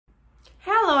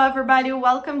everybody,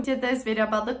 welcome to this video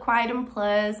about the Quietum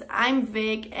Plus. I'm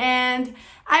Vic and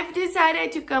I've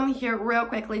decided to come here real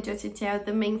quickly just to tell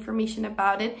the main information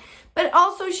about it, but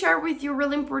also share with you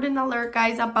really important alert,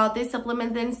 guys, about this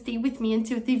supplement. Then stay with me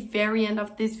until the very end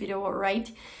of this video,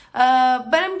 alright?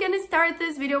 But I'm gonna start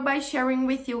this video by sharing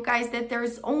with you guys that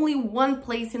there's only one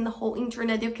place in the whole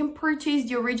internet you can purchase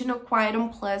the original Quietum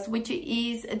Plus, which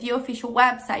is the official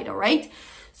website, alright?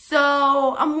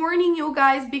 So I'm warning you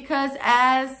guys because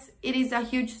as it is a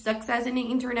huge success in the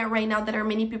internet right now, there are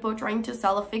many people trying to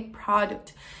sell a fake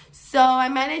product. So I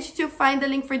managed to find the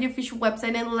link for the official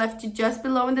website and left it just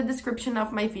below in the description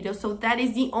of my video. So that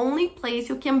is the only place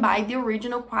you can buy the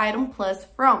original Quietum Plus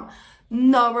from.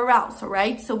 Nowhere else,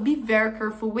 alright? So be very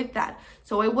careful with that.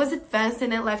 So I was advanced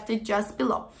and I left it just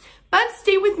below. But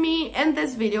stay with me in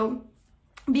this video,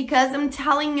 because I'm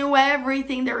telling you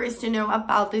everything there is to know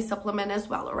about this supplement as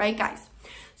well, alright guys?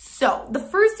 So the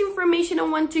first information I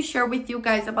want to share with you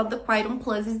guys about the Quietum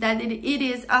Plus is that it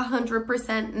is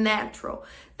 100% natural.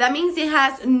 That means it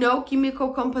has no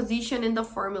chemical composition in the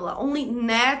formula, only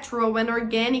natural and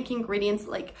organic ingredients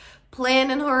like plant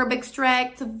and herb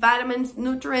extracts, vitamins,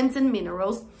 nutrients, and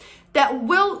minerals that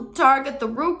will target the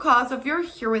root cause of your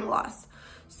hearing loss.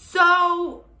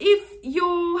 So if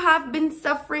you have been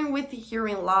suffering with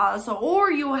hearing loss,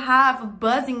 or you have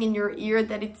buzzing in your ear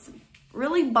that it's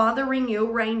really bothering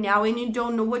you right now and you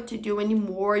don't know what to do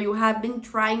anymore, you have been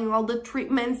trying all the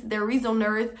treatments there is on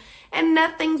earth and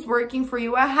nothing's working for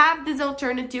you, I have this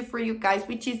alternative for you guys,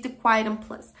 which is the Quietum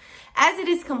Plus. As it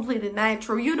is completely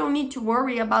natural, you don't need to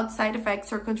worry about side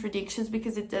effects or contradictions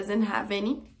because it doesn't have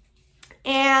any.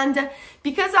 And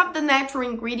because of the natural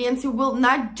ingredients, it will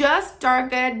not just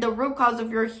target the root cause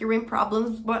of your hearing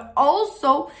problems, but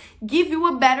also give you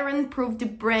a better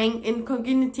improved brain and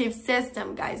cognitive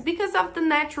system, guys. Because of the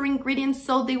natural ingredients,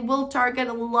 so they will target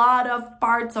a lot of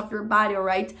parts of your body,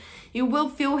 alright? You will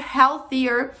feel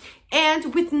healthier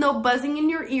and with no buzzing in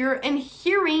your ear and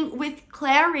hearing with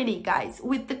clarity, guys.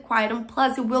 With the Quietum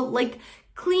Plus, it will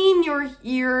clean your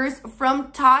ears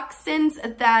from toxins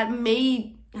that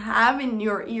may have in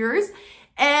your ears,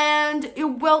 and it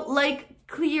will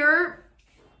clear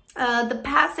the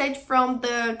passage from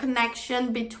the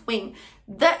connection between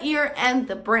the ear and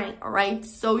the brain, all right?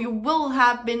 So you will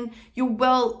have been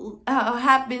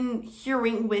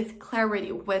hearing with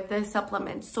clarity with the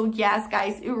supplement. So yes,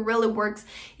 guys, it really works.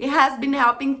 It has been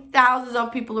helping thousands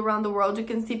of people around the world. You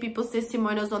can see people's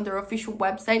testimonials on their official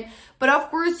website. But of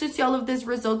course, to see all of these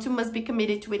results, you must be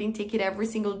committed to it and take it every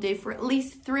single day for at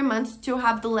least 3 months to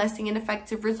have the lasting and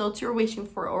effective results you're wishing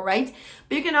for, all right?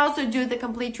 But you can also do the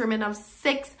complete treatment of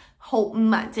 6 whole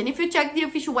months. And if you check the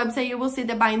official website, you will see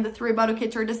that buying the 3-bottle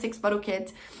kit or the 6-bottle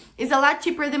kit is a lot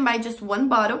cheaper than buying just 1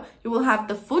 bottle. You will have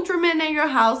the full treatment at your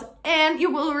house and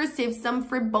you will receive some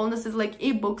free bonuses like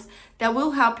ebooks that will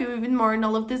help you even more in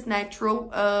all of this natural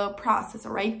process,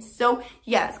 all right? So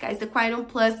yes, guys, the Quietum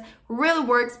Plus really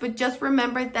works, but just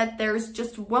remember that there's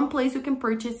just one place you can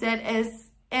purchase it,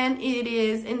 and it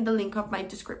is in the link of my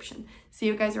description. See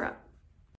you guys around.